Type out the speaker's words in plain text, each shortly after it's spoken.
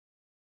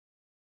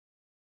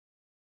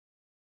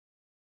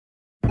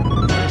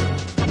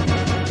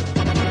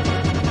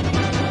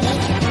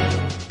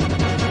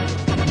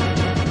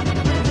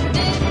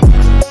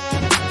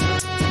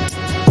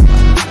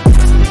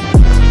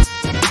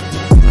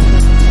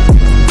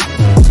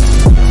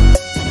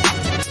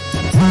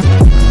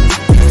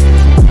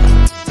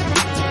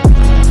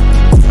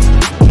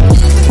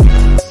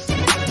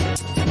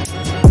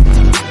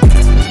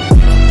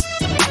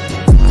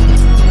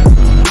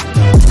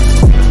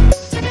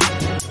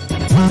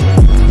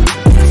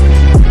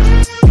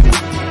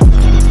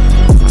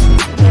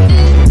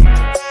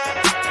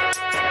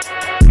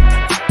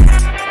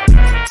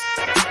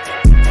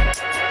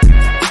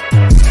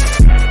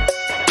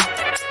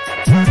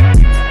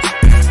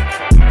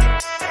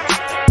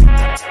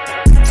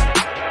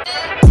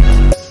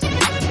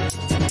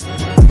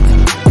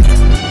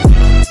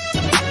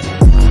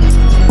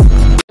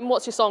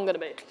what's your song going to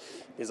be?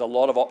 There's a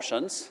lot of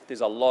options. There's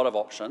a lot of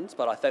options,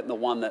 but I think the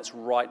one that's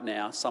right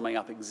now summing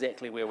up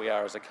exactly where we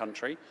are as a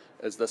country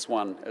is this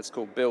one. It's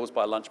called Bills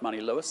by Lunch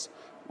Money Lewis,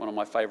 one of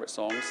my favourite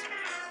songs.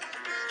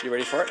 You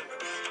ready for it?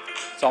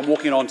 So I'm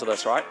walking on to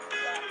this, right?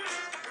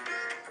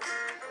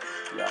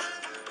 Yeah.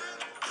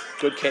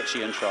 Good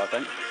catchy intro, I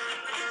think.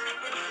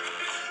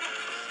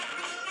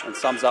 And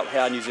sums up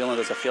how New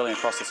Zealanders are feeling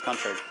across this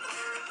country.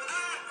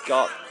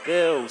 Got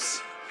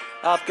bills,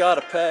 I've got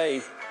to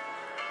pay.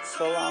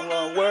 So I'm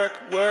gonna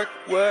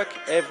work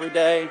every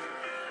day.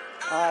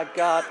 I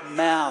got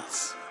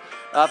mouths,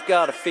 I've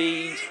got to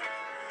feed.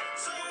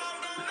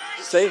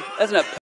 See, isn't it